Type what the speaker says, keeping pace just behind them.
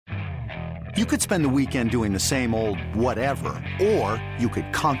You could spend the weekend doing the same old whatever, or you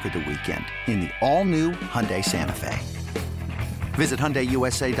could conquer the weekend in the all-new Hyundai Santa Fe. Visit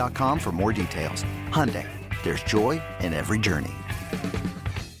HyundaiUSA.com for more details. Hyundai, there's joy in every journey.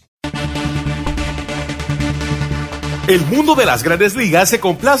 El mundo de las grandes ligas se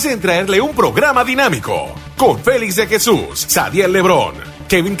complace en traerle un programa dinámico, con Félix de Jesús, Sadiel Lebrón,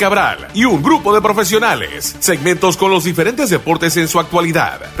 Kevin Cabral y un grupo de profesionales. Segmentos con los diferentes deportes en su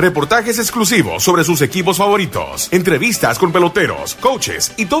actualidad. Reportajes exclusivos sobre sus equipos favoritos. Entrevistas con peloteros,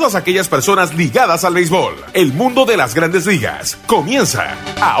 coaches y todas aquellas personas ligadas al béisbol. El mundo de las grandes ligas comienza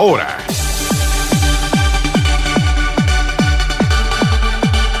ahora.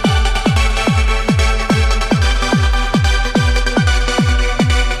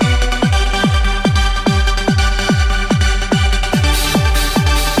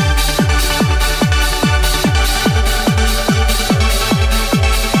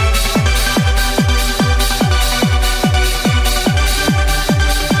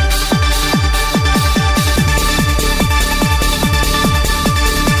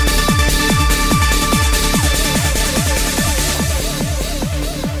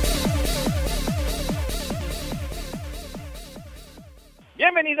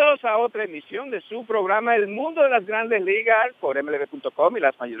 Bienvenidos a otra emisión de su programa El Mundo de las Grandes Ligas por MLB.com y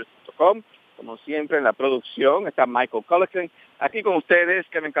lasmayores.com. Como siempre en la producción está Michael Culligan. Aquí con ustedes,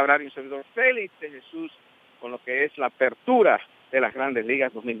 Kevin Cabral y un servidor Félix de Jesús, con lo que es la apertura de las Grandes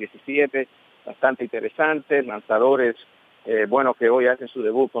Ligas 2017. Bastante interesante, lanzadores bueno, que hoy hacen su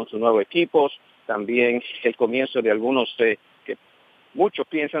debut con sus nuevos equipos. También el comienzo de algunos que muchos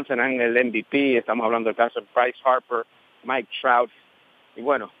piensan serán el MVP. Estamos hablando del caso de Bryce Harper, Mike Trout. Y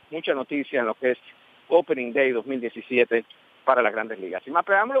bueno, mucha noticia en lo que es Opening Day 2017 para las Grandes Ligas. Sin más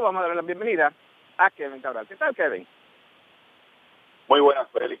preámbulo, vamos a darle la bienvenida a Kevin Cabral. ¿Qué tal, Kevin? Muy buenas,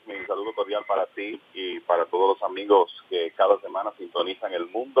 Félix. Mi saludo cordial para ti y para todos los amigos que cada semana sintonizan el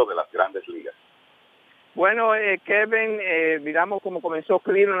mundo de las Grandes Ligas. Bueno, Kevin, digamos como comenzó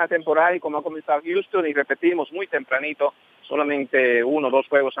Cleveland la temporada y como ha comenzado Houston, y repetimos muy tempranito, solamente 1 o 2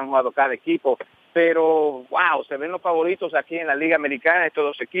 juegos han jugado cada equipo, pero wow, se ven los favoritos aquí en la Liga Americana,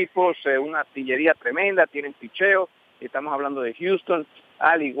 estos 2 equipos, una artillería tremenda, tienen picheo, estamos hablando de Houston,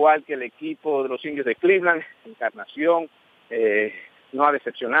 al igual que el equipo de los Indios de Cleveland, Encarnación, no ha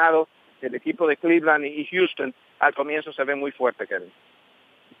decepcionado, el equipo de Cleveland y Houston al comienzo se ve muy fuerte, Kevin.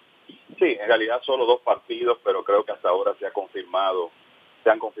 Sí, en realidad solo 2 partidos, pero creo que hasta ahora se han confirmado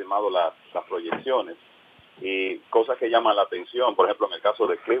las proyecciones y cosas que llaman la atención, por ejemplo en el caso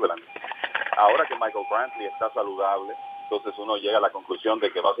de Cleveland. Ahora que Michael Brantley está saludable, entonces uno llega a la conclusión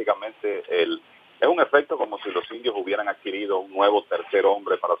de que básicamente es un efecto como si los Indios hubieran adquirido un nuevo tercer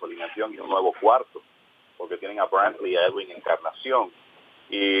hombre para su alineación y un nuevo cuarto, porque tienen a Brantley y a Edwin Encarnación.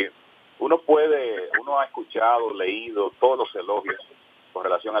 Y uno ha escuchado, leído todos los elogios con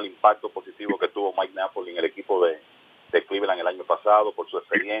relación al impacto positivo que tuvo Mike Napoli en el equipo de Cleveland el año pasado, por su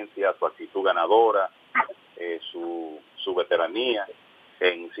experiencia, su actitud ganadora, su veteranía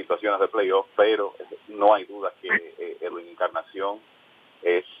en situaciones de playoff, pero no hay duda que Edwin Encarnación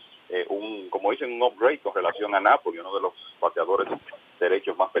es como dicen, un upgrade con relación a Napoli, uno de los bateadores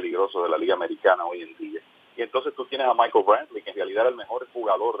derechos más peligrosos de la Liga Americana hoy en día. Y entonces tú tienes a Michael Brantley, que en realidad era el mejor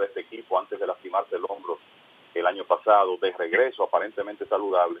jugador de este equipo antes de lastimarse el hombro el año pasado, de regreso aparentemente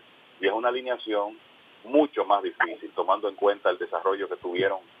saludable, y es una alineación mucho más difícil, tomando en cuenta el desarrollo que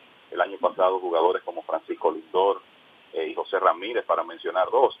tuvieron el año pasado jugadores como Francisco Lindor y José Ramírez, para mencionar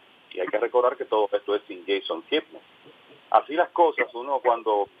 2, y hay que recordar que todo esto es sin Jason Kipnis. Así las cosas, uno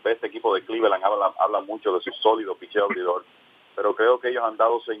cuando ve este equipo de Cleveland habla mucho de su sólido picheo abridor, pero creo que ellos han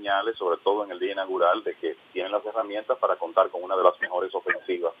dado señales, sobre todo en el día inaugural, de que tienen las herramientas para contar con una de las mejores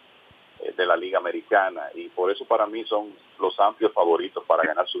ofensivas de la Liga Americana, y por eso para mí son los amplios favoritos para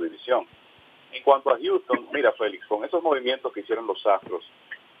ganar su división. En cuanto a Houston, mira, Félix, con esos movimientos que hicieron los Astros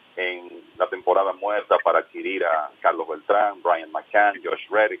en la temporada muerta para adquirir a Carlos Beltrán, Brian McCann, Josh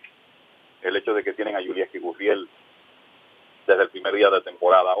Reddick, el hecho de que tienen a Yulieski Gurriel desde el primer día de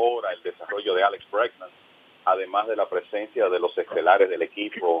temporada ahora, el desarrollo de Alex Bregman, además de la presencia de los estelares del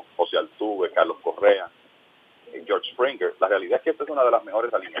equipo, José Altuve, Carlos Correa, George Springer, la realidad es que esta es una de las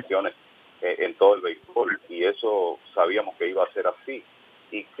mejores alineaciones en todo el béisbol, y eso sabíamos que iba a ser así,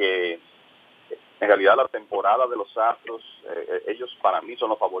 y que en realidad la temporada de los Astros, ellos para mí son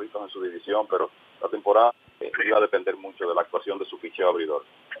los favoritos en su división, pero la temporada iba a depender mucho de la actuación de su picheo abridor,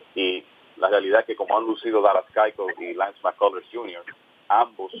 y la realidad es que como han lucido Dallas Keuchel y Lance McCullers Jr.,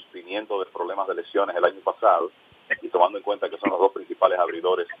 ambos viniendo de problemas de lesiones el año pasado, y tomando en cuenta que son los 2 principales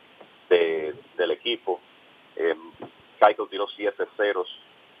abridores del equipo, Keuchel tiró 7 ceros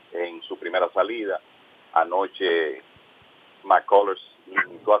en su primer primera salida. Anoche McCullers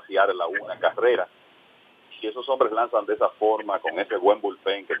limitó a Seattle a una carrera. Si esos hombres lanzan de esa forma, con ese buen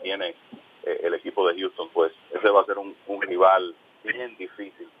bullpen que tiene el equipo de Houston, pues ese va a ser un rival bien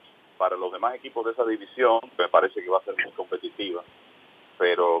difícil para los demás equipos de esa división. Me parece que va a ser muy competitiva,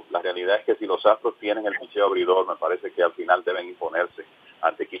 pero la realidad es que si los Astros tienen el picheo abridor, me parece que al final deben imponerse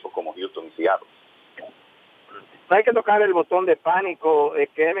ante equipos como Houston y Seattle. No hay que tocar el botón de pánico,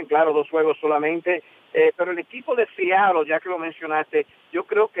 Kevin, claro, 2 juegos solamente, pero el equipo de Seattle, ya que lo mencionaste, yo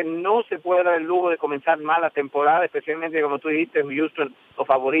creo que no se puede dar el lujo de comenzar mal la temporada, especialmente como tú dijiste, Houston, los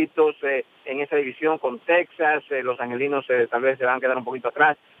favoritos en esa división con Texas, los angelinos tal vez se van a quedar un poquito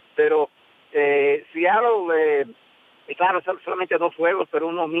atrás, pero Seattle, claro, solamente 2 juegos, pero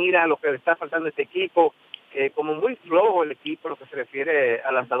uno mira lo que le está faltando a este equipo, como muy flojo el equipo, lo que se refiere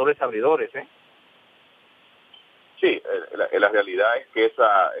a lanzadores abridores, Sí, la realidad es que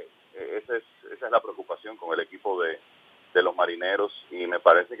esa es la preocupación con el equipo de los Marineros, y me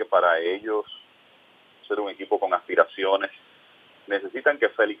parece que para ellos ser un equipo con aspiraciones necesitan que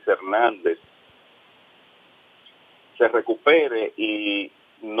Félix Hernández se recupere y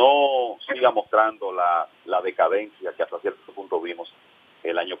no siga mostrando la decadencia que hasta cierto punto vimos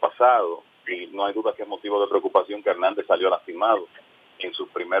el año pasado, y no hay duda que es motivo de preocupación que Hernández salió lastimado en su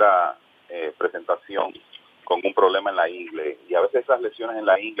primera presentación con un problema en la ingle, y a veces esas lesiones en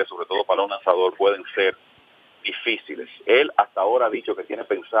la ingle, sobre todo para un lanzador, pueden ser difíciles. Él hasta ahora ha dicho que tiene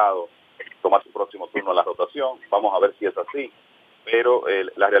pensado tomar su próximo turno a la rotación, vamos a ver si es así, pero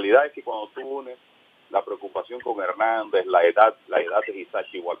la realidad es que cuando tú unes la preocupación con Hernández, la edad de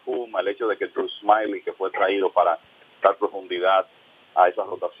Hisashi Wakuma, el hecho de que Drew Smiley, que fue traído para dar profundidad a esa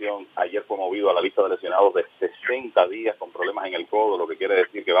rotación, ayer fue movido a la lista de lesionados de 60 días con problemas en el codo, lo que quiere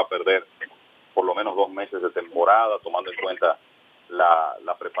decir que va a perder por lo menos 2 meses de temporada, tomando en cuenta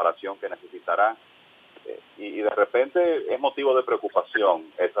la preparación que necesitará. Y de repente es motivo de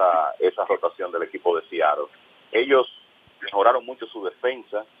preocupación esa rotación del equipo de Seattle. Ellos mejoraron mucho su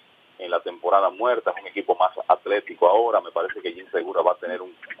defensa en la temporada muerta, es un equipo más atlético ahora. Me parece que Jim Segura va a tener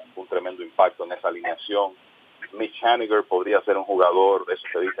un tremendo impacto en esa alineación. Mitch Haniger podría ser un jugador de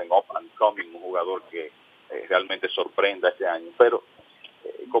esos que dicen up and coming, un jugador que realmente sorprenda este año, pero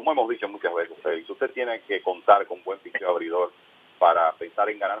como hemos dicho muchas veces, Félix, usted tiene que contar con buen picheo abridor para pensar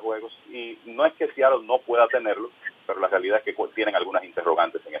en ganar juegos, y no es que Seattle no pueda tenerlo, pero la realidad es que tienen algunas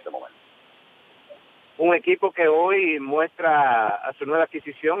interrogantes en este momento. Un equipo que hoy muestra a su nueva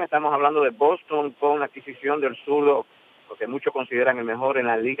adquisición, estamos hablando de Boston, con la adquisición del zurdo, lo que muchos consideran el mejor en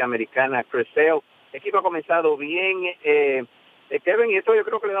la Liga Americana, Chris Sale. El equipo ha comenzado bien, Kevin, y esto yo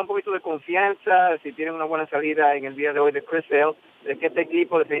creo que le da un poquito de confianza, si tienen una buena salida en el día de hoy de Chris Sale, de que este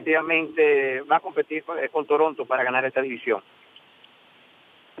equipo definitivamente va a competir con Toronto para ganar esta división.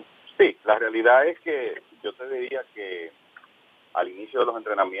 Sí, la realidad es que yo te diría que al inicio de los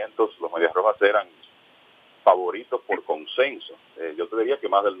entrenamientos los Medias Rojas eran favoritos por consenso. Yo te diría que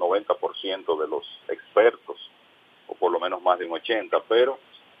más del 90% de los expertos, o por lo menos más de un 80%, pero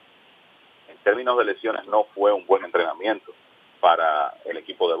en términos de lesiones no fue un buen entrenamiento para el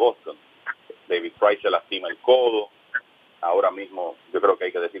equipo de Boston. David Price se lastima el codo. Ahora mismo yo creo que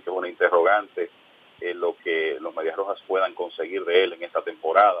hay que decir que es una interrogante lo que los Medias Rojas puedan conseguir de él en esta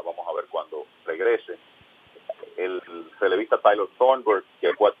temporada. Vamos a ver cuando regrese. El relevista Tyler Thornburg,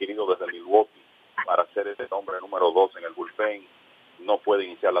 que fue adquirido desde Milwaukee para ser ese hombre número 2 en el bullpen, no puede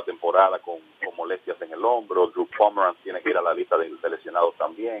iniciar la temporada con molestias en el hombro. Drew Pomeranz tiene que ir a la lista de lesionados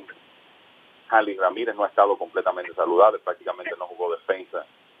también. Hanley Ramírez no ha estado completamente saludable, prácticamente no jugó defensa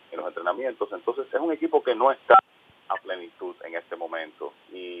en los entrenamientos. Entonces es un equipo que no está a plenitud en este momento,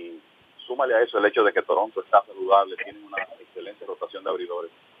 y súmale a eso el hecho de que Toronto está saludable, tiene una excelente rotación de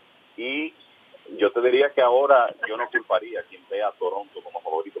abridores, y yo te diría que ahora yo no culparía a quien vea a Toronto como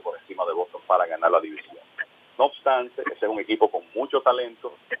favorito por encima de Boston para ganar la división. No obstante, ese es un equipo con mucho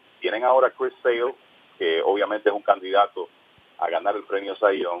talento. Tienen ahora a Chris Sale, que obviamente es un candidato a ganar el premio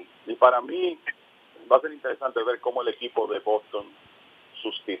Cy Young, y para mí va a ser interesante ver cómo el equipo de Boston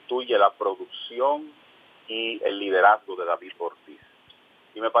sustituye la producción y el liderazgo de David Ortiz.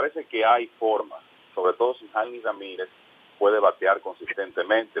 Y me parece que hay formas, sobre todo si Hanley Ramírez puede batear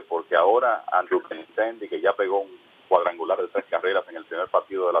consistentemente, porque ahora Andrew Benintendi, que ya pegó un cuadrangular de 3 carreras en el primer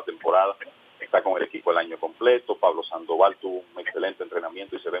partido de la temporada, está con el equipo el año completo. Pablo Sandoval tuvo un excelente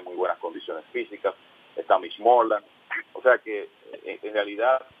entrenamiento y se ve en muy buenas condiciones físicas. Está Mitch Moreland. O sea que en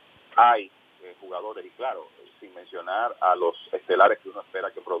realidad hay jugadores, y claro, sin mencionar a los estelares que uno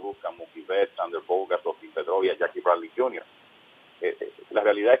espera que produzcan, Mookie Betts, Sander Bogart, Austin Pedroia, Jackie Bradley Jr. La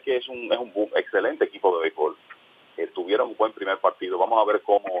realidad es que es un excelente equipo de béisbol. Tuvieron un buen primer partido. Vamos a ver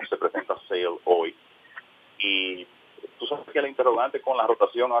cómo se presenta su que la interrogante con la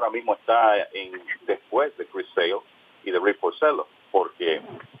rotación ahora mismo está después de Chris Sale y de Rick Porcello, porque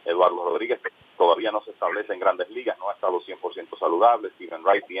Eduardo Rodríguez todavía no se establece en Grandes Ligas, no ha estado 100% saludable. Steven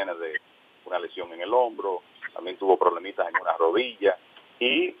Wright viene de una lesión en el hombro, también tuvo problemitas en una rodilla,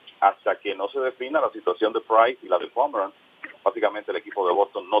 y hasta que no se defina la situación de Price y la de Pomeranz, básicamente el equipo de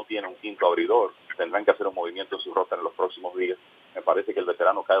Boston no tiene un quinto abridor. Tendrán que hacer un movimiento en su roster en los próximos días. Me parece que el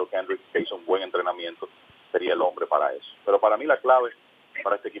veterano Kyle Kendrick, que hizo un buen entrenamiento, sería el hombre para eso. Pero para mí la clave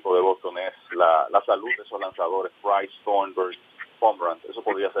para este equipo de Boston es la salud de esos lanzadores, Price, Thornburg, Pomeranz. Eso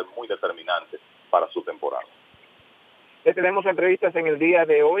podría ser muy determinante para su temporada. Tenemos entrevistas en el día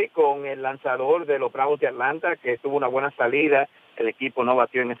de hoy con el lanzador de los Bravos de Atlanta, que tuvo una buena salida. El equipo no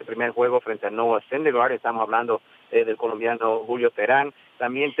batió en ese primer juego frente a Noah Syndergaard. Estamos hablando del colombiano Julio Terán.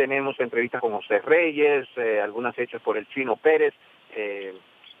 También tenemos entrevistas con José Reyes, algunas hechas por el Chino Pérez.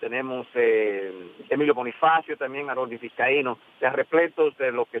 Tenemos Emilio Bonifacio, también Harold Vizcaíno, repletos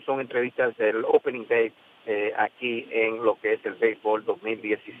de lo que son entrevistas del Opening Day aquí en lo que es el béisbol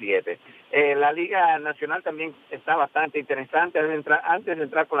 2017. La Liga Nacional también está bastante interesante. Antes de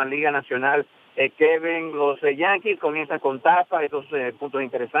entrar con la Liga Nacional, Kevin, los Yankees comienzan con tapa, estos puntos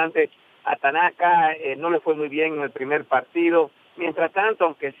interesantes. A Tanaka no le fue muy bien en el primer partido. Mientras tanto,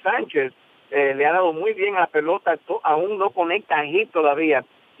 aunque Sánchez le ha dado muy bien a la pelota, aún no conecta hit todavía.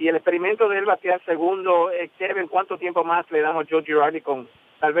 Y el experimento de él batear segundo, Kevin, ¿cuánto tiempo más le damos a Joe Girardi con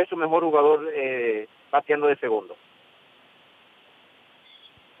tal vez su mejor jugador bateando de segundo?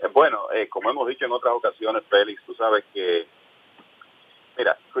 Bueno, como hemos dicho en otras ocasiones, Félix, tú sabes que,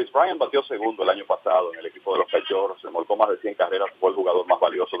 mira, Chris Bryant batió segundo el año pasado en el equipo de los Cachorros, se volcó más de 100 carreras, fue el jugador más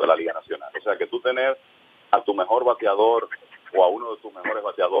valioso de la Liga Nacional. O sea que tú tener a tu mejor bateador o a uno de tus mejores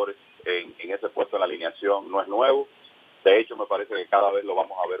bateadores en ese puesto en la alineación no es nuevo. De hecho, me parece que cada vez lo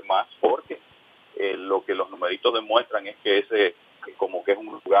vamos a ver más, porque lo que los numeritos demuestran es que ese como que es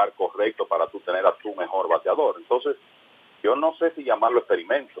un lugar correcto para tú tener a tu mejor bateador. Entonces, yo no sé si llamarlo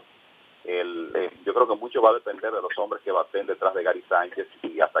experimento. Yo creo que mucho va a depender de los hombres que baten detrás de Gary Sánchez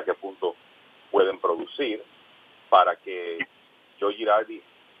y hasta qué punto pueden producir para que Joe Girardi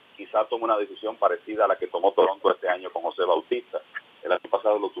quizá tome una decisión parecida a la que tomó Toronto este año con José Bautista. El año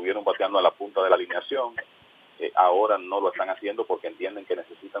pasado lo tuvieron bateando a la punta de la alineación. Ahora no lo están haciendo porque entienden que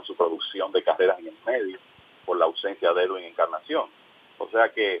necesitan su producción de carreras en el medio por la ausencia de Edwin Encarnación. O sea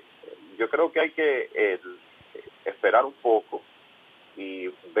que yo creo que hay que esperar un poco y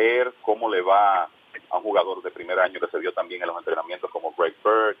ver cómo le va a un jugador de primer año que se vio también en los entrenamientos como Greg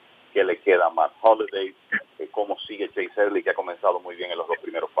Bird, que le queda Matt Holliday, cómo sigue Chase Headley, que ha comenzado muy bien en los dos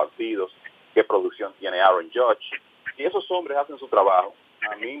primeros partidos, qué producción tiene Aaron Judge. Si esos hombres hacen su trabajo,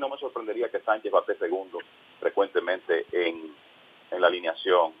 a mí no me sorprendería que Sánchez bate segundo frecuentemente en la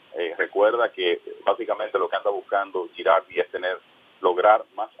alineación. Recuerda que básicamente lo que anda buscando Girardi es lograr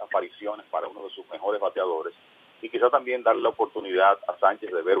más apariciones para uno de sus mejores bateadores y quizá también darle la oportunidad a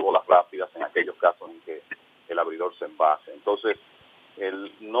Sánchez de ver bolas rápidas en aquellos casos en que el abridor se envase. Entonces,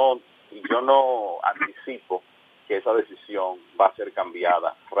 yo no anticipo que esa decisión va a ser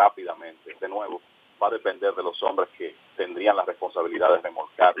cambiada rápidamente. De nuevo, va a depender de los hombres que tendrían la responsabilidad de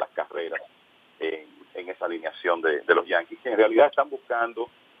remolcar las carreras en esa alineación de los Yankees, que en realidad están buscando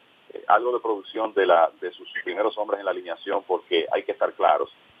algo de producción de sus primeros hombres en la alineación, porque hay que estar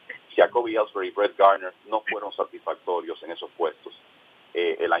claros, Jacoby Ellsbury y Brett Gardner no fueron satisfactorios en esos puestos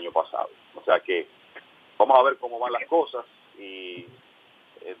el año pasado. O sea que vamos a ver cómo van las cosas y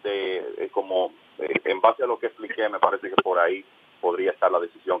en base a lo que expliqué, me parece que por ahí podría estar la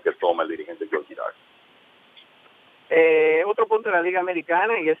decisión que toma el dirigente Joe Girardi. Otro punto de la Liga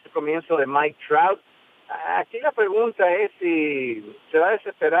Americana y es el comienzo de Mike Trout. Aquí la pregunta es si se va a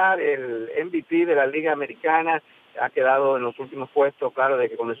desesperar el MVP de la Liga Americana. Ha quedado en los últimos puestos, claro, de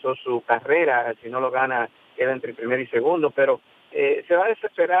que comenzó su carrera. Si no lo gana, queda entre primero y segundo. Pero se va a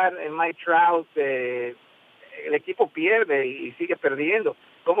desesperar en Mike Trout. El equipo pierde y sigue perdiendo.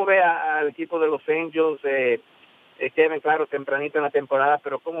 ¿Cómo ve al equipo de los Angels? Kevin, claro, tempranito en la temporada,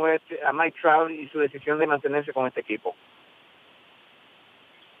 pero ¿cómo ves a Mike Trout y su decisión de mantenerse con este equipo?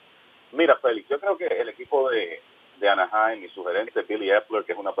 Mira, Félix, yo creo que el equipo de Anaheim y su gerente Billy Epler,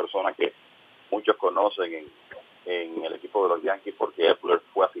 que es una persona que muchos conocen en el equipo de los Yankees, porque Epler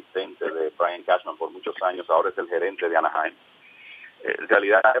fue asistente de Brian Cashman por muchos años, ahora es el gerente de Anaheim. En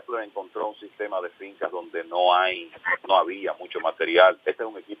realidad, Epler encontró un sistema de fincas donde no había mucho material. Este es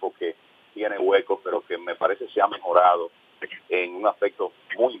un equipo que tiene huecos, pero que me parece se ha mejorado en un aspecto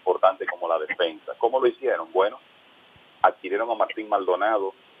muy importante como la defensa. ¿Cómo lo hicieron? Bueno, adquirieron a Martín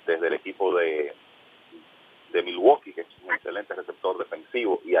Maldonado desde el equipo de Milwaukee, que es un excelente receptor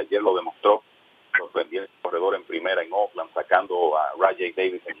defensivo, y ayer lo demostró, sorprendiendo el corredor en primera primera en Oakland, sacando a Rajay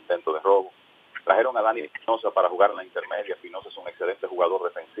Davis en intento de robo. Trajeron a Dani Espinosa para jugar en la intermedia. Espinosa es un excelente jugador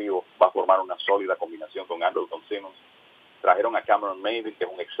defensivo, va a formar una sólida combinación con Andrelton Simmons. Trajeron a Cameron Maybin, que es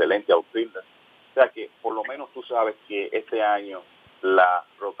un excelente outfielder. O sea que por lo menos tú sabes que este año la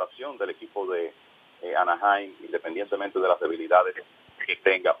rotación del equipo de Anaheim, independientemente de las debilidades que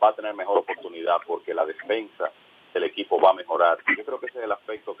tenga, va a tener mejor oportunidad porque la defensa del equipo va a mejorar. Yo creo que ese es el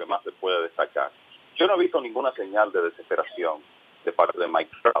aspecto que más se puede destacar. Yo no he visto ninguna señal de desesperación de parte de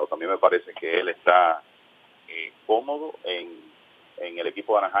Mike Trout. A mí me parece que él está cómodo en el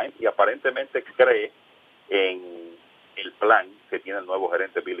equipo de Anaheim y aparentemente cree en el plan que tiene el nuevo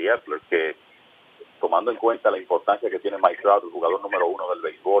gerente Billy Eppler, que tomando en cuenta la importancia que tiene Mike Trout, el jugador número 1 del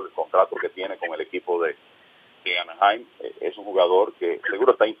béisbol, el contrato que tiene con el equipo de Anaheim, es un jugador que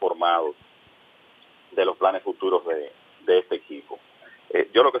seguro está informado de los planes futuros de este equipo.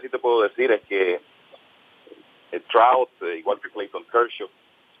 Yo lo que sí te puedo decir es que Trout, igual que Clayton Kershaw,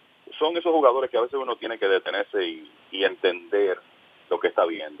 son esos jugadores que a veces uno tiene que detenerse y entender lo que está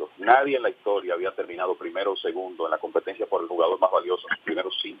viendo. Nadie en la historia había terminado primero o segundo en la competencia por el jugador más valioso en los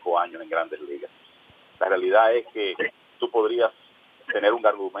primeros 5 años en Grandes Ligas. La realidad es que tú podrías tener un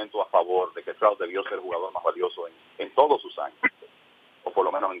argumento a favor de que Trout debió ser el jugador más valioso en todos sus años, o por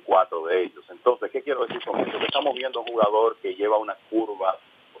lo menos en 4 de ellos. Entonces, ¿qué quiero decir con esto? Que estamos viendo un jugador que lleva una curva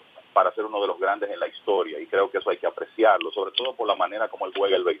para ser uno de los grandes en la historia, y creo que eso hay que apreciarlo, sobre todo por la manera como él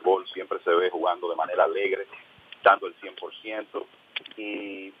juega el béisbol. Siempre se ve jugando de manera alegre, dando el 100%,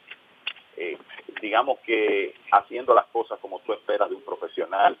 y digamos que haciendo las cosas como tú esperas de un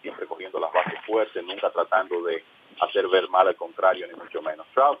profesional, siempre cogiendo las bases fuertes, nunca tratando de hacer ver mal al contrario, ni mucho menos.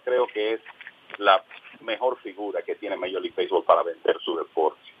 Trout creo que es la mejor figura que tiene Major League Baseball para vender su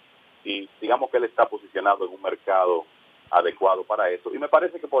deporte, y digamos que él está posicionado en un mercado adecuado para eso, y me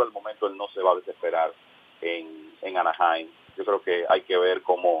parece que por el momento él no se va a desesperar en Anaheim. Yo creo que hay que ver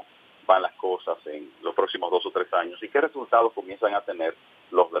cómo van las cosas en los próximos 2 o 3 años y qué resultados comienzan a tener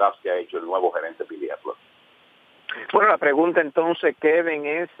los drafts que ha hecho el nuevo gerente Billy Eppler. Bueno, la pregunta entonces, Kevin,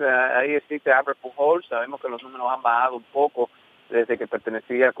 es, ahí existe Albert Pujols. Sabemos que los números han bajado un poco desde que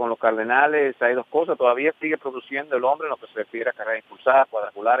pertenecía con los Cardenales. Hay 2 cosas, todavía sigue produciendo el hombre en lo que se refiere a carreras impulsadas,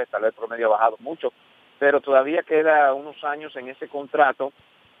 cuadrangulares, tal vez el promedio ha bajado mucho, pero todavía queda unos años en ese contrato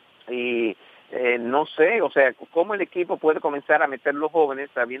y no sé, o sea, cómo el equipo puede comenzar a meter los jóvenes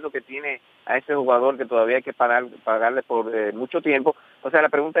sabiendo que tiene a ese jugador que todavía hay que pagarle por mucho tiempo. O sea, la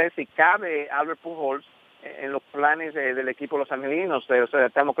pregunta es si cabe Albert Pujols en los planes del equipo de los angelinos. O sea,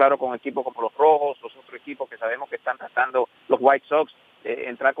 estamos claros con equipos como los Rojos, los otros equipos que sabemos que están tratando, los White Sox,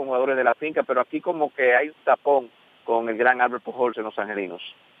 entrar con jugadores de la finca, pero aquí como que hay un tapón con el gran Albert Pujols en los angelinos.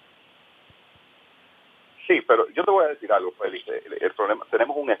 Sí, pero yo te voy a decir algo, Félix. El problema,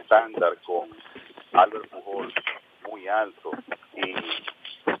 tenemos un estándar con Albert Pujols muy alto, y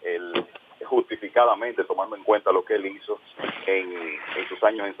justificadamente tomando en cuenta lo que él hizo en sus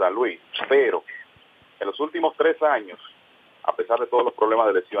años en San Luis, pero en los últimos 3 años, a pesar de todos los problemas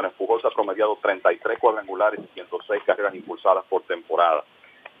de lesiones, Pujols ha promediado 33 cuadrangulares y 106 carreras impulsadas por temporada.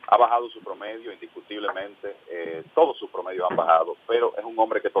 Ha bajado su promedio indiscutiblemente, todos sus promedios han bajado, pero es un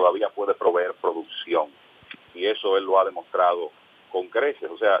hombre que todavía puede proveer producción, y eso él lo ha demostrado con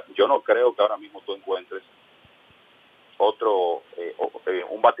creces. O sea, yo no creo que ahora mismo tú encuentres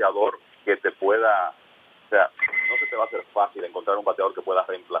un bateador que te pueda, o sea, no se te va a hacer fácil encontrar un bateador que pueda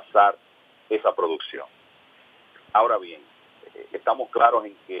reemplazar esa producción. Ahora bien, estamos claros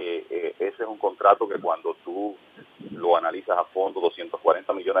en que ese es un contrato que cuando tú lo analizas a fondo,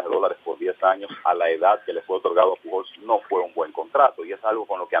 $240 millones por 10 años, a la edad que le fue otorgado a Pujols, no fue un buen contrato, y es algo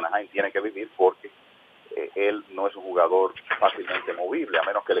con lo que Anaheim tiene que vivir, porque él no es un jugador fácilmente movible, a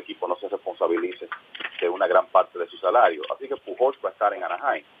menos que el equipo no se responsabilice de una gran parte de su salario. Así que Pujols va a estar en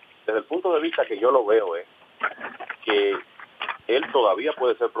Anaheim. Desde el punto de vista que yo lo veo es que él todavía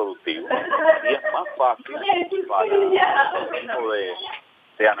puede ser productivo, y es más fácil para el equipo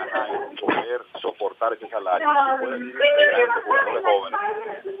de Anaheim poder soportar ese salario, y pueden ir integrando jugadores jóvenes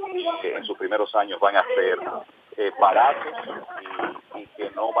que en sus primeros años van a ser baratos y que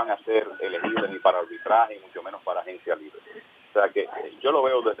no van a ser elegibles ni para arbitraje, ni mucho menos para agencia libre. O sea que yo lo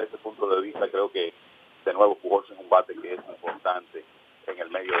veo desde ese punto de vista. Creo que de nuevo Pujols es un bate que es importante en el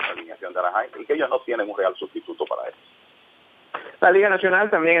medio de esa alineación de Anaheim, y que ellos no tienen un real sustituto para eso. La Liga Nacional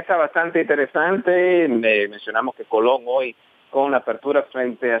también está bastante interesante. Mencionamos que Colón hoy, con la apertura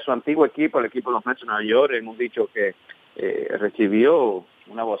frente a su antiguo equipo, el equipo de los Mets de Nueva York, hemos dicho que recibió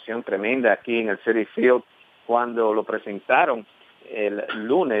una ovación tremenda aquí en el Citi Field cuando lo presentaron el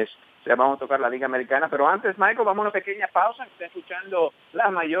lunes O sea, vamos a tocar la Liga Americana, pero antes, Michael, vamos a una pequeña pausa. Está escuchando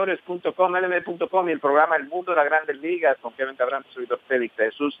lasmayores.com, lm.com y el programa El Mundo de las Grandes Ligas con Kevin Cabral, servidor Félix de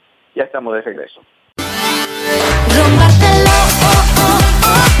Jesús. Ya estamos de regreso. Rompártelo,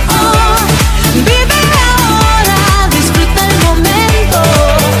 vive ahora, disfruta el momento.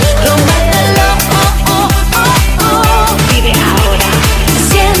 Rompártelo, vive ahora,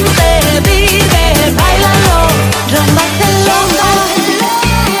 siente, vive, bailalo. Rompártelo, rompártelo.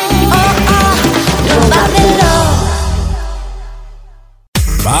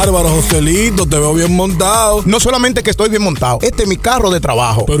 Bárbaro, Joselito, te veo bien montado. No solamente que estoy bien montado, este es mi carro de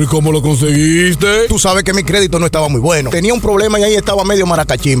trabajo. Pero ¿y cómo lo conseguiste? Tú sabes que mi crédito no estaba muy bueno. Tenía un problema y ahí estaba medio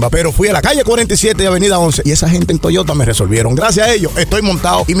maracachimba. Pero fui a la calle 47 y avenida 11 y esa gente en Toyota me resolvieron. Gracias a ellos estoy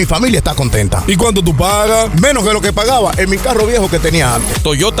montado y mi familia está contenta. ¿Y cuánto tú pagas? Menos que lo que pagaba en mi carro viejo que tenía antes.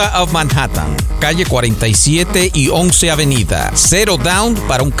 Toyota of Manhattan, calle 47 y 11 avenida. Cero down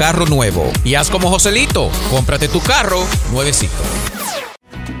para un carro nuevo. Y haz como Joselito, cómprate tu carro nuevecito.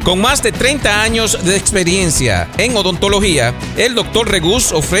 Con más de 30 años de experiencia en odontología, el Dr.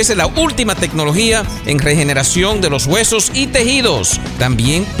 Regus ofrece la última tecnología en regeneración de los huesos y tejidos.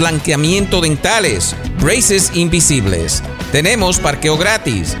 También blanqueamiento dentales, braces invisibles. Tenemos parqueo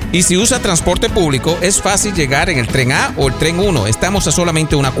gratis. Y si usa transporte público, es fácil llegar en el tren A o el tren 1. Estamos a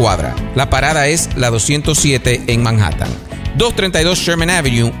solamente una cuadra. La parada es la 207 en Manhattan. 232 Sherman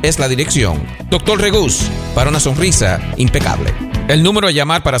Avenue es la dirección. Dr. Regus, para una sonrisa impecable. El número a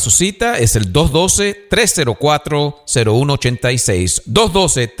llamar para su cita es el 212-304-0186.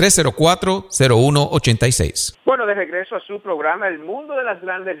 212-304-0186. Bueno, de regreso a su programa El Mundo de las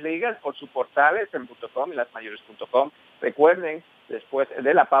Grandes Ligas por sus portales en .com y lasmayores.com. Recuerden, después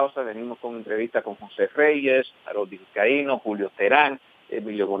de la pausa venimos con entrevista con José Reyes, Harold Vizcaíno, Julio Terán,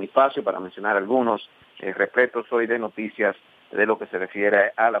 Emilio Bonifacio, para mencionar algunos repletos hoy de noticias de lo que se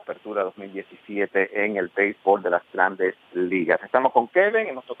refiere a la apertura 2017 en el béisbol de las Grandes Ligas. Estamos con Kevin,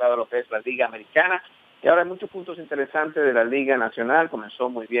 hemos tocado lo que es la Liga Americana y ahora hay muchos puntos interesantes de la Liga Nacional. Comenzó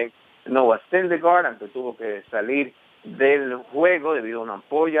muy bien Noah Syndergaard, aunque tuvo que salir del juego debido a una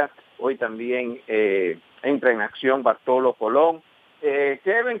ampolla. Hoy también entra en acción Bartolo Colón.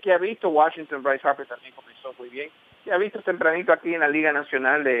 Kevin, que ha visto Washington, Bryce Harper también comenzó muy bien. ¿Qué ha visto tempranito aquí en la Liga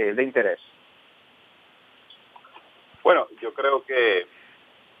Nacional de interés? Bueno, yo creo que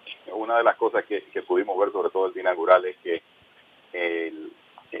una de las cosas que pudimos ver, sobre todo el día inaugural, es que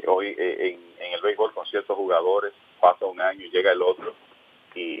hoy en el béisbol con ciertos jugadores pasa un año y llega el otro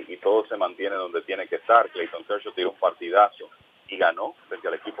y todo se mantiene donde tiene que estar. Clayton Kershaw tiró un partidazo y ganó frente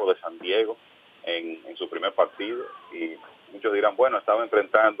al equipo de San Diego en su primer partido y muchos dirán, bueno, estaba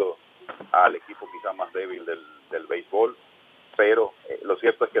enfrentando al equipo quizás más débil del béisbol, pero lo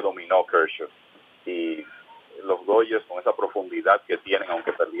cierto es que dominó Kershaw y los Dodgers, con esa profundidad que tienen,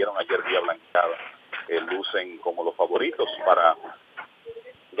 aunque perdieron ayer día blanqueada, lucen como los favoritos para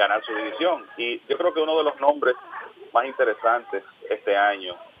ganar su división. Y yo creo que uno de los nombres más interesantes este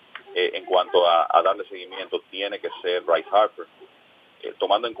año en cuanto a darle seguimiento tiene que ser Bryce Harper,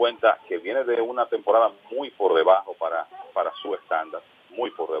 tomando en cuenta que viene de una temporada muy por debajo para su estándar,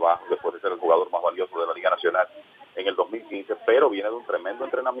 muy por debajo, después de ser el jugador más valioso de la Liga Nacional en el 2015, pero viene de un tremendo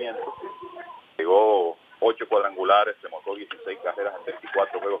entrenamiento. Llegó 8 cuadrangulares, se marcó 16 carreras en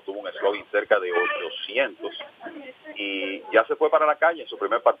 24 juegos, tuvo un slugging cerca de 800 y ya se fue para la calle en su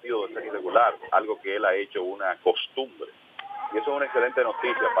primer partido de serie regular, algo que él ha hecho una costumbre. Y eso es una excelente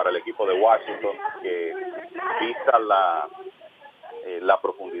noticia para el equipo de Washington, que vista la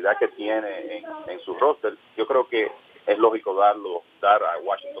profundidad que tiene en su roster. Yo creo que es lógico dar a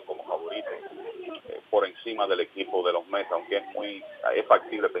Washington como favorito por encima del equipo de los Mets, aunque es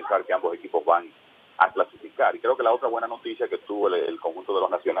factible pensar que ambos equipos van a clasificar. Y creo que la otra buena noticia que tuvo el conjunto de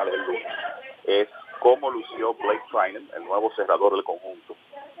los nacionales el lunes es cómo lució Blake Treinen, el nuevo cerrador del conjunto,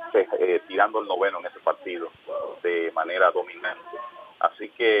 tirando el noveno en ese partido de manera dominante. Así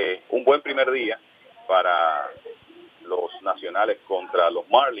que un buen primer día para los nacionales contra los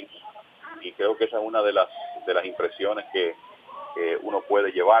Marlins y creo que esa es una de las impresiones que uno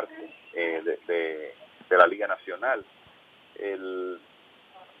puede llevarse de la Liga Nacional.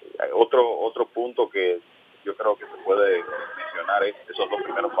 Otro punto que yo creo que se puede mencionar es esos dos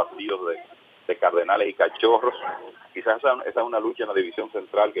primeros partidos de Cardenales y Cachorros. Quizás esa es una lucha en la división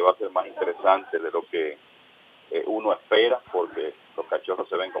central que va a ser más interesante de lo que uno espera, porque los Cachorros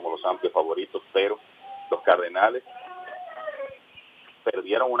se ven como los amplios favoritos, pero los Cardenales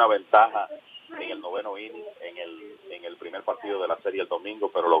perdieron una ventaja en el noveno inning en el primer partido de la serie el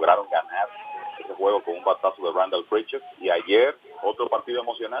domingo, pero lograron ganar ese juego con un batazo de Randall Pritchard. Y ayer otro partido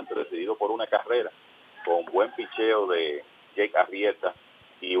emocionante decidido por una carrera con buen picheo de Jake Arrieta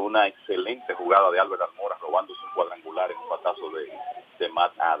y una jugada de Albert Almora robándose un cuadrangular en un batazo de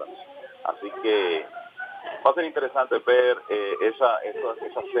Matt Adams. Así que va a ser interesante ver esas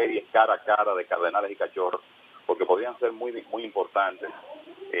series cara a cara de Cardenales y Cachorros, porque podrían ser muy, muy importantes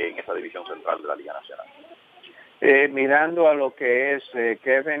en esa división central de la Liga Nacional. Mirando a lo que es,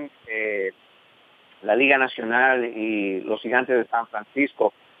 Kevin, la Liga Nacional y los Gigantes de San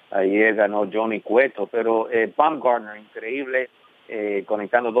Francisco, ayer ganó Johnny Cueto, pero Baumgartner, increíble,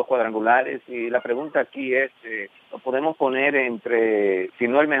 conectando 2 cuadrangulares, y la pregunta aquí es, ¿lo podemos poner entre, si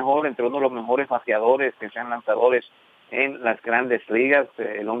no el mejor, entre uno de los mejores bateadores que sean lanzadores en las grandes ligas?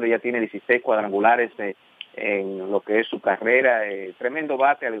 El hombre ya tiene 16 cuadrangulares en lo que es su carrera, tremendo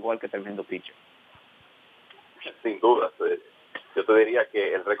bate, al igual que tremendo pitcher. Sin duda, yo te diría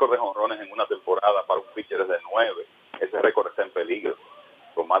que el récord de jonrones en una temporada para un pitcher es de 9. Ese récord está en peligro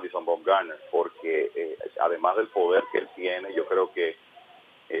con Madison Bumgarner, porque además del poder que él tiene, yo creo que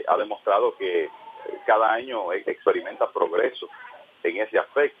ha demostrado que cada año experimenta progreso en ese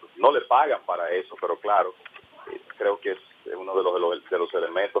aspecto. No le pagan para eso, pero claro, creo que es uno de los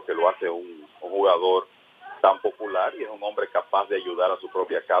elementos que lo hace un jugador tan popular, y es un hombre capaz de ayudar a su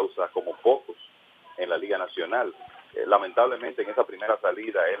propia causa como pocos en la Liga Nacional. Lamentablemente en esa primera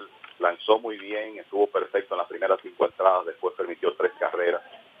salida él lanzó muy bien, estuvo perfecto en las primeras 5 entradas, después permitió 3 carreras,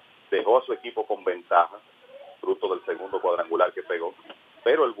 dejó a su equipo con ventaja, fruto del segundo cuadrangular que pegó,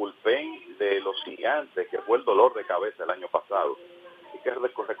 pero el bullpen de los Gigantes, que fue el dolor de cabeza el año pasado, hay que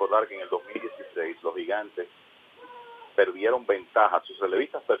recordar que en el 2016 los Gigantes perdieron ventaja, sus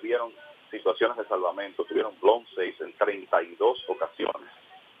relevistas perdieron situaciones de salvamento, tuvieron blown saves en 32 ocasiones,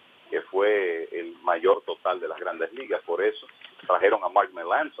 que fue el mayor total de las grandes ligas. Por eso trajeron a Mark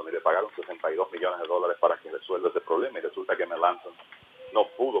Melancon y le pagaron $62 millones para que resuelva ese problema, y resulta que Melancon no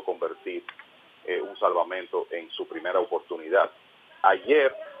pudo convertir un salvamento en su primera oportunidad.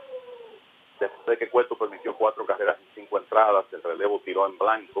 Ayer, después de que Cueto permitió 4 carreras en 5 entradas, el relevo tiró en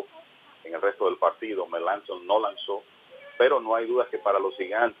blanco en el resto del partido, Melancon no lanzó, pero no hay duda que para los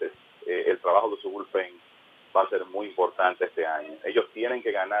Gigantes el trabajo de su bullpen va a ser muy importante este año. Ellos tienen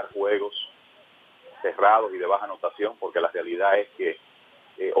que ganar juegos cerrados y de baja anotación, porque la realidad es que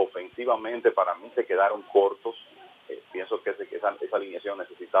ofensivamente para mí se quedaron cortos. Pienso que esa alineación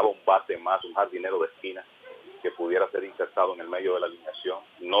necesitaba un bate más, un jardinero de esquina que pudiera ser insertado en el medio de la alineación.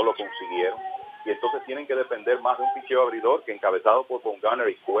 No lo consiguieron, y entonces tienen que depender más de un picheo abridor que, encabezado por Bumgarner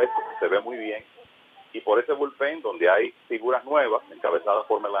y Cueto, se ve muy bien, y por ese bullpen donde hay figuras nuevas encabezadas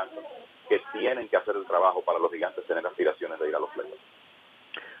por Melancon, que tienen que hacer el trabajo para los Gigantes tener aspiraciones de ir a los playoffs.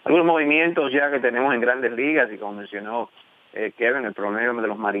 Algunos movimientos ya que tenemos en grandes ligas, y como mencionó Kevin, el promedio de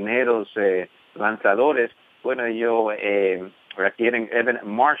los marineros lanzadores, bueno, ellos requieren Evan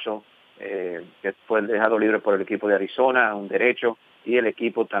Marshall, que fue dejado libre por el equipo de Arizona, un derecho, y el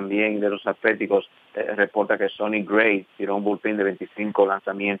equipo también de los Atléticos reporta que Sonny Gray tiró un bullpen de 25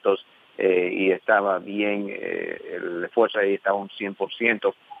 lanzamientos y estaba bien, el esfuerzo ahí estaba un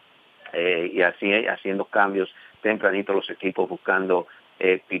 100%, y así haciendo cambios tempranito los equipos buscando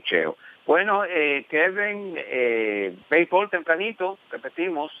picheo. Bueno, Kevin, béisbol tempranito,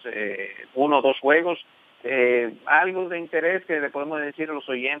 repetimos, 1 o 2 juegos. Algo de interés que le podemos decir a los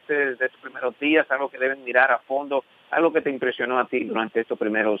oyentes de estos primeros días, algo que deben mirar a fondo, algo que te impresionó a ti durante estos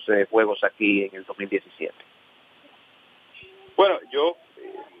primeros juegos aquí en el 2017. Bueno, yo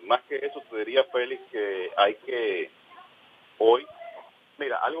más que eso te diría, Félix, que hay que hoy,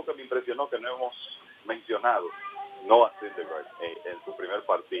 mira, algo que me impresionó que no hemos mencionado, Noah Syndergaard en su primer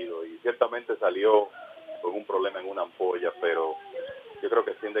partido, y ciertamente salió con un problema en una ampolla, pero yo creo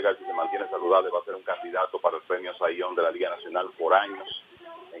que Syndergaard, si se mantiene saludable, va a ser un candidato para el premio Cy Young de la Liga Nacional por años.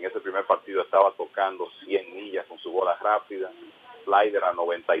 En ese primer partido estaba tocando 100 millas con su bola rápida, slider a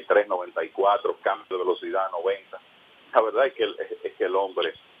 93, 94, cambio de velocidad a 90. La verdad es que el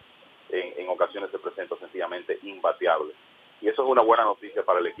hombre en ocasiones se presenta sencillamente imbateable. Y eso es una buena noticia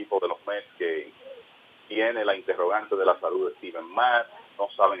para el equipo de los Mets, que tiene la interrogante de la salud de Steven Matz. No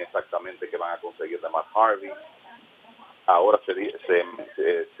saben exactamente qué van a conseguir de Matt Harvey. Ahora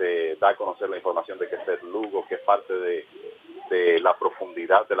se da a conocer la información de que Seth Lugo, que es parte de la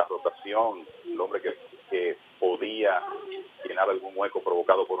profundidad de la rotación, el hombre que podía llenar algún hueco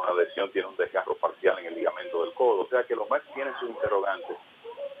provocado por una lesión, tiene un desgarro parcial en el ligamento del codo. O sea que los Mets tienen sus interrogantes,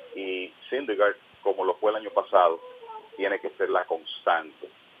 y Syndergaard, como lo fue el año pasado, tiene que ser la constante.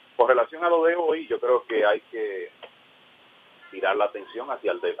 Con relación a lo de hoy, yo creo que hay que tirar la atención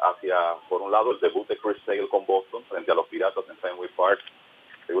hacia por un lado, el debut de Chris Sale con Boston frente a los Piratas en Fenway Park.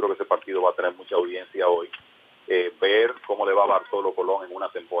 Seguro que ese partido va a tener mucha audiencia hoy. Ver cómo le va a Bartolo Colón en una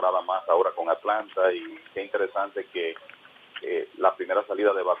temporada más ahora con Atlanta, y qué interesante que la primera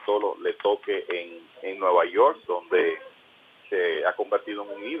salida de Bartolo le toque en Nueva York, donde se ha convertido en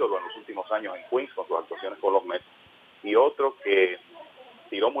un ídolo en los últimos años en Queens con sus actuaciones con los Mets, y otro que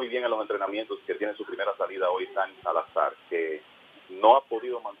tiró muy bien en los entrenamientos, que tiene su primera salida hoy, San Salazar, que no ha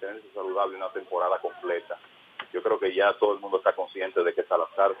podido mantenerse saludable una temporada completa. Yo creo que ya todo el mundo está consciente de que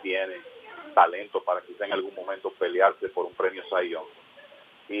Salazar tiene talento para quizá en algún momento pelearse por un premio Cy Young.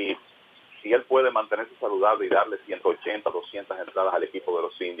 Y si él puede mantenerse saludable y darle 180, 200 entradas al equipo de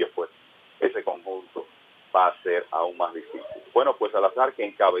los Indios, pues ese conjunto va a ser aún más difícil. Bueno, pues Salazar, que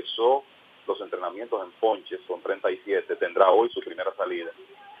encabezó los entrenamientos en ponches con 37, tendrá hoy su primera salida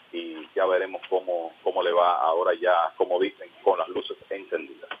y ya veremos cómo le va ahora ya, como dicen, con las luces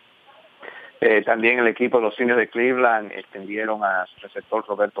encendidas. También el equipo de los Indios de Cleveland extendieron a su receptor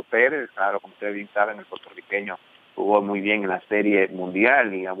Roberto Pérez. Claro, como ustedes bien saben, el puertorriqueño jugó muy bien en la Serie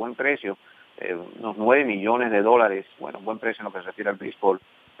Mundial y a buen precio, unos $9 millones. Bueno, buen precio en lo que se refiere al béisbol,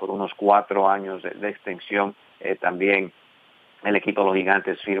 por unos 4 años de extensión. También el equipo de los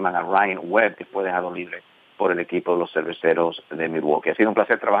Gigantes firman a Ryan Webb, que fue dejado libre por el equipo de los Cerveceros de Milwaukee. Ha sido un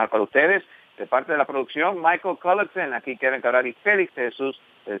placer trabajar para ustedes. De parte de la producción, Michael Cullerton, aquí Kevin Cabral y Félix de Jesús,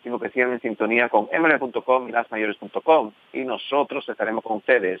 les decimos que sigan en sintonía con mlb.com y lasmayores.com, y nosotros estaremos con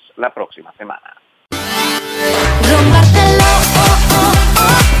ustedes la próxima semana. Rómpatelo,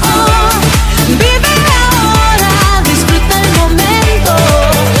 vive ahora, disfruta el momento.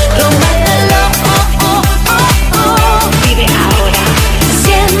 Rómpatelo, vive ahora.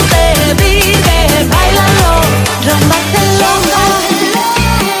 Siente, vive, bailalo. Rómpatelo,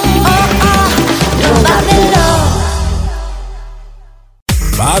 rómpatelo.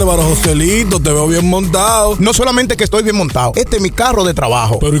 Bárbaro, Joselito, te veo bien montado. No solamente que estoy bien montado, este es mi carro de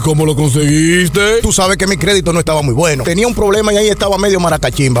trabajo. Pero ¿y cómo lo conseguiste? Tú sabes que mi crédito no estaba muy bueno. Tenía un problema y ahí estaba medio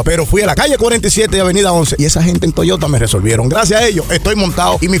maracachimba. Pero fui a la calle 47 y avenida 11 y esa gente en Toyota me resolvieron. Gracias a ellos estoy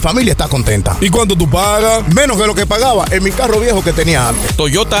montado y mi familia está contenta. ¿Y cuánto tú pagas? Menos de lo que pagaba en mi carro viejo que tenía antes.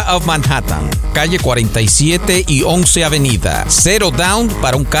 Toyota of Manhattan, calle 47 y 11 Avenida. 0 down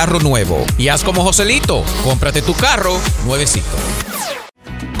para un carro nuevo. Y haz como Joselito, cómprate tu carro nuevecito.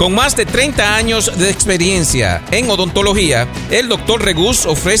 Con más de 30 años de experiencia en odontología, el Dr. Regus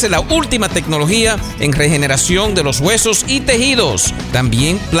ofrece la última tecnología en regeneración de los huesos y tejidos.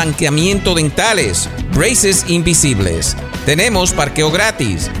 También blanqueamiento dentales, braces invisibles. Tenemos parqueo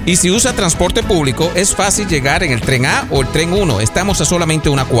gratis. Y si usa transporte público, es fácil llegar en el tren A o el tren 1. Estamos a solamente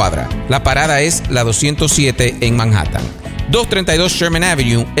una cuadra. La parada es la 207 en Manhattan. 232 Sherman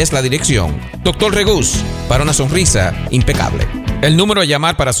Avenue es la dirección. Dr. Regus, para una sonrisa impecable. El número a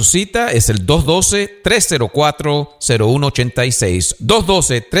llamar para su cita es el 212-304-0186.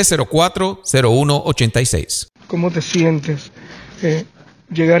 212-304-0186. ¿Cómo te sientes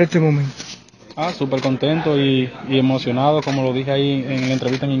llegar a este momento? Súper contento y emocionado, como lo dije ahí en la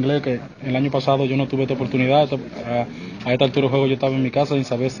entrevista en inglés, que el año pasado yo no tuve esta oportunidad. A esta altura del juego yo estaba en mi casa sin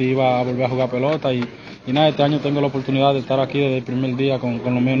saber si iba a volver a jugar pelota y nada, este año tengo la oportunidad de estar aquí desde el primer día con los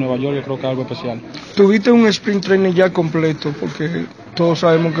míos en Nueva York. Yo creo que es algo especial. Tuviste un sprint training ya completo, porque todos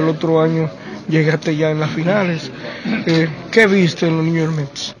sabemos que el otro año llegaste ya en las finales. ¿Qué viste en los New York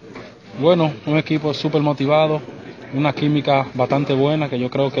Mets? Bueno, un equipo súper motivado, una química bastante buena, que yo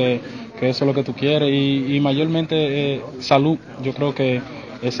creo que eso es lo que tú quieres, y mayormente salud. Yo creo que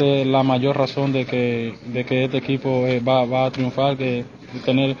esa es la mayor razón de que este equipo va a triunfar, que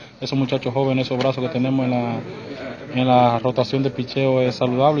tener esos muchachos jóvenes, esos brazos que tenemos en la rotación de picheo es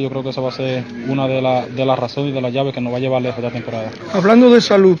saludable. Yo creo que eso va a ser una de las razones y de las llaves que nos va a llevar lejos esta temporada. Hablando de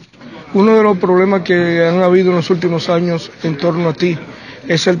salud, uno de los problemas que han habido en los últimos años en torno a ti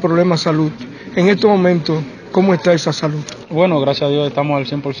es el problema salud. En estos momentos, ¿cómo está esa salud? Bueno, gracias a Dios estamos al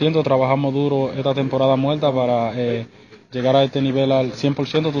 100%, trabajamos duro esta temporada muerta para llegar a este nivel al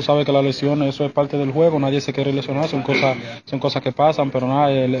 100%. Tú sabes que las lesiones, eso es parte del juego, nadie se quiere lesionar, son cosas que pasan, pero nada,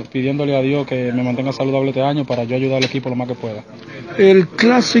 pidiéndole a Dios que me mantenga saludable este año para yo ayudar al equipo lo más que pueda. El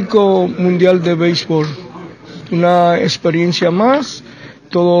Clásico Mundial de Béisbol, una experiencia más,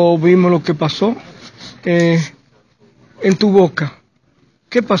 todos vimos lo que pasó. En tu boca,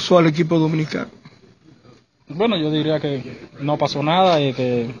 ¿qué pasó al equipo dominicano? Bueno, yo diría que no pasó nada,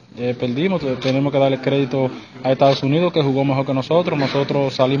 que perdimos. Tenemos que darle crédito a Estados Unidos, que jugó mejor que nosotros.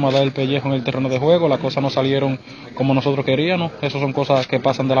 Nosotros salimos a dar el pellejo en el terreno de juego, las cosas no salieron como nosotros queríamos. Esas son cosas que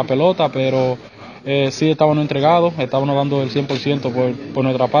pasan de la pelota, pero sí estábamos entregados, estábamos dando el 100% por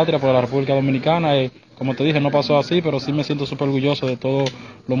nuestra patria, por la República Dominicana. Como te dije, no pasó así, pero sí me siento súper orgulloso de todos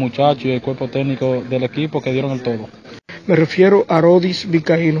los muchachos y el cuerpo técnico del equipo que dieron el todo. Me refiero a Rodis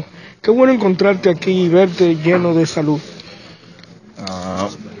Vizcaíno. Qué bueno encontrarte aquí y verte lleno de salud.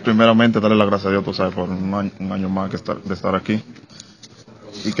 primeramente darle las gracias a Dios, tú sabes, por un año más de estar aquí.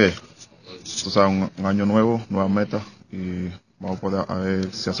 Y que, tú sabes, un año nuevo, nuevas metas, y vamos a poder a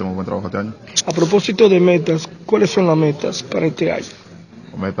ver si hacemos un buen trabajo este año. A propósito de metas, ¿cuáles son las metas para este año?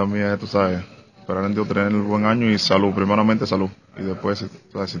 La meta mía es, tú sabes, esperar en Dios tener un buen año y salud, primeramente salud. Y después,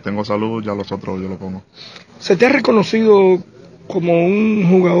 si tengo salud, ya los otros yo lo pongo. ¿Se te ha reconocido como un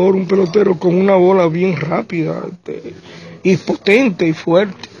jugador, un pelotero con una bola bien rápida y potente y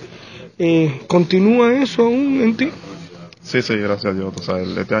fuerte? ¿Continúa eso aún en ti? Sí, gracias a Dios. Tú sabes,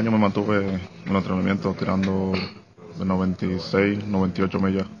 este año me mantuve en los entrenamientos tirando de 96, 98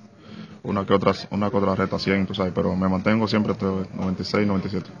 millas. Una que otra reta 100, tú sabes, pero me mantengo siempre entre 96,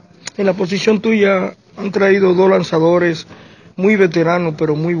 97. En la posición tuya han traído dos lanzadores muy veteranos,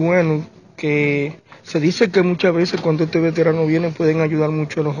 pero muy buenos, que se dice que muchas veces cuando este veterano viene pueden ayudar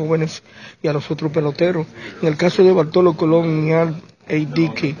mucho a los jóvenes y a los otros peloteros. En el caso de Bartolo Colón y Al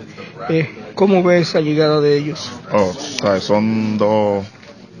Dickey, ¿cómo ves esa llegada de ellos? ¿Sabes? Son dos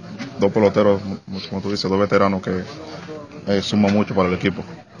peloteros, como tú dices, dos veteranos que suman mucho para el equipo.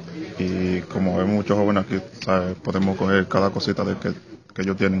 Y como vemos muchos jóvenes aquí, ¿sabes? Podemos coger cada cosita que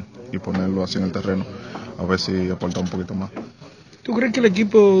ellos tienen y ponerlo así en el terreno, a ver si aporta un poquito más. ¿Tú crees que el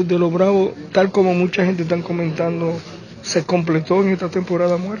equipo de los Bravos, tal como mucha gente está comentando, se completó en esta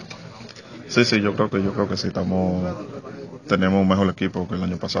temporada muerta? Sí, yo creo que sí, tenemos un mejor equipo que el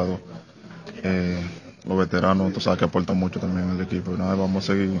año pasado. Los veteranos, tú sabes que aportan mucho también al equipo. Y nada, vamos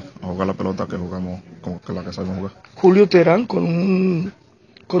a seguir a jugar la pelota que jugamos, que la que sabemos jugar. Julio Terán, con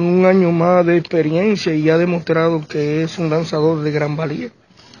un año más de experiencia, y ha demostrado que es un lanzador de gran valía.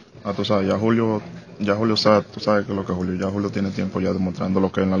 Tú sabes, ya Julio sabe, tú sabes que lo que Julio, ya Julio tiene tiempo ya demostrando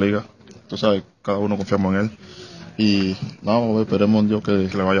lo que es en la liga. Tú sabes, cada uno confiamos en él. Y no, esperemos Dios que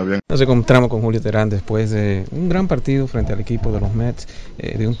le vaya bien. Nos encontramos con Julio Terán después de un gran partido frente al equipo de los Mets,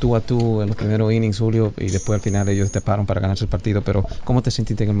 de un tú a tú en los primeros innings, Julio, y después al final ellos taparon para ganarse el partido. Pero ¿cómo te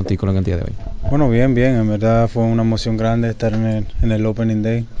sentiste en el montículo en el día de hoy? Bueno, bien, en verdad fue una emoción grande estar en el Opening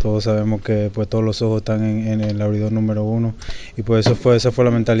Day. Todos sabemos que pues todos los ojos están en el abridor número 1, y pues esa fue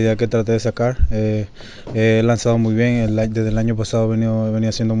la mentalidad que traté de sacar. He lanzado muy bien, desde el año pasado venía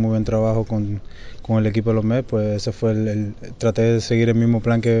haciendo un muy buen trabajo con el equipo de los Mets. Pues ese fue traté de seguir el mismo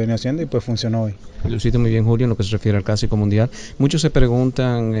plan que venía haciendo, y pues funcionó hoy. Lo hiciste muy bien, Julio, en lo que se refiere al Clásico Mundial. Muchos se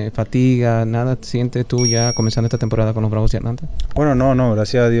preguntan, fatiga, ¿nada sientes tú ya comenzando esta temporada con los Bravos de Atlanta? Bueno, no,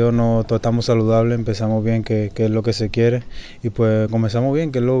 gracias a Dios todos estamos saludables, empezamos bien, que es lo que se quiere, y pues comenzamos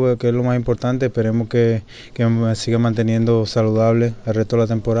bien, que es lo más importante. Esperemos que me siga manteniendo saludable el resto de la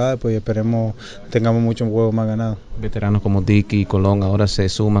temporada, pues esperemos tengamos muchos juegos más ganados. Veteranos como Dickey y Colón ahora se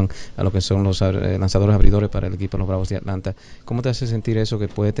suman a lo que son los lanzadores abridores para el equipo de los Bravos de Atlanta. ¿Cómo te hace sentir eso, que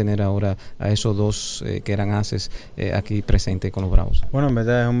puede tener ahora a esos dos que eran ases aquí presentes con los Bravos? Bueno, en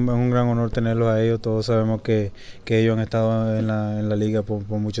verdad es un gran honor tenerlos a ellos. Todos sabemos que ellos han estado en la liga por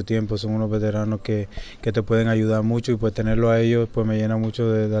mucho tiempo, son unos veteranos que te pueden ayudar mucho, y pues tenerlos a ellos pues me llena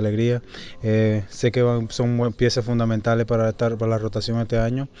mucho de alegría. Sé que son piezas fundamentales para la rotación este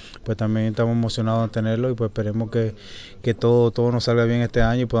año, pues también estamos emocionados de tenerlos, y pues esperemos que todo nos salga bien este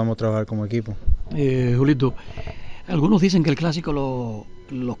año y podamos trabajar como equipo. Julito, algunos dicen que el clásico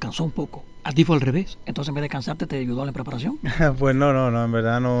los cansó un poco. A ti fue al revés, entonces en vez de cansarte te ayudó en la preparación. Pues no, en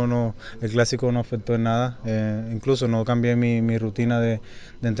verdad no, el clásico no afectó en nada. Incluso no cambié mi rutina de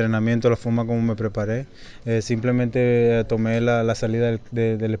entrenamiento, la forma como me preparé. Simplemente tomé la salida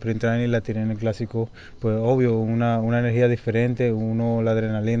del sprint training y la tiré en el clásico. Pues obvio, una energía diferente, la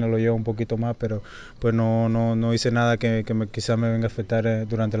adrenalina lo lleva un poquito más, pero pues no hice nada que quizás me venga a afectar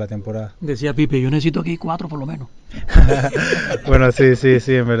durante la temporada. Decía Pipe, yo necesito aquí 4 por lo menos. Bueno, sí,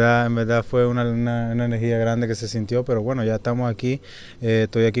 en verdad fue una energía grande que se sintió, pero bueno, ya estamos aquí,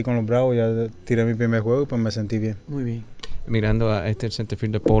 estoy aquí con los Bravos, ya tiré mi primer juego y pues me sentí bien. Muy bien. Mirando a este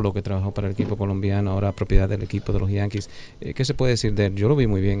centerfielder Polo que trabajó para el equipo colombiano, ahora propiedad del equipo de los Yankees, ¿qué se puede decir de él? Yo lo vi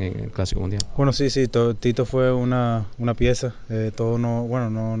muy bien en el Clásico Mundial. Bueno, sí, Tito fue una pieza, no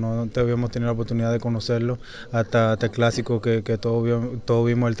habíamos tenido la oportunidad de conocerlo hasta el Clásico, que todos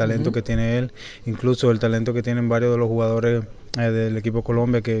vimos el talento que tiene él, incluso el talento que tienen varios de los jugadores del equipo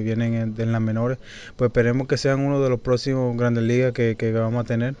Colombia que vienen en las menores. Pues esperemos que sean uno de los próximos Grandes Ligas que vamos a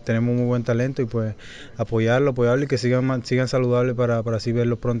tener. Tenemos muy buen talento, y pues apoyarlo y que sigan saludables para así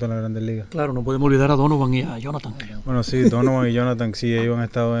verlos pronto en las Grandes Ligas. Claro, no podemos olvidar a Donovan y a Jonathan. Bueno, sí, Donovan y Jonathan, sí, ellos han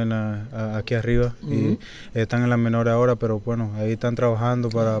estado aquí arriba y están en las menores ahora, pero bueno, ahí están trabajando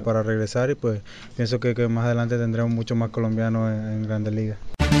para regresar, y pues pienso que más adelante tendremos muchos más colombianos en Grandes Ligas.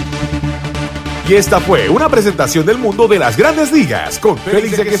 Y esta fue una presentación del mundo de las grandes ligas con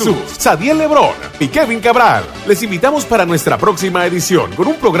Félix de Jesús, Sadiel Lebrón y Kevin Cabral. Les invitamos para nuestra próxima edición con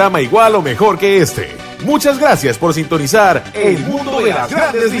un programa igual o mejor que este. Muchas gracias por sintonizar El Mundo de las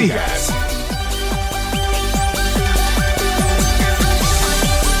Grandes Ligas.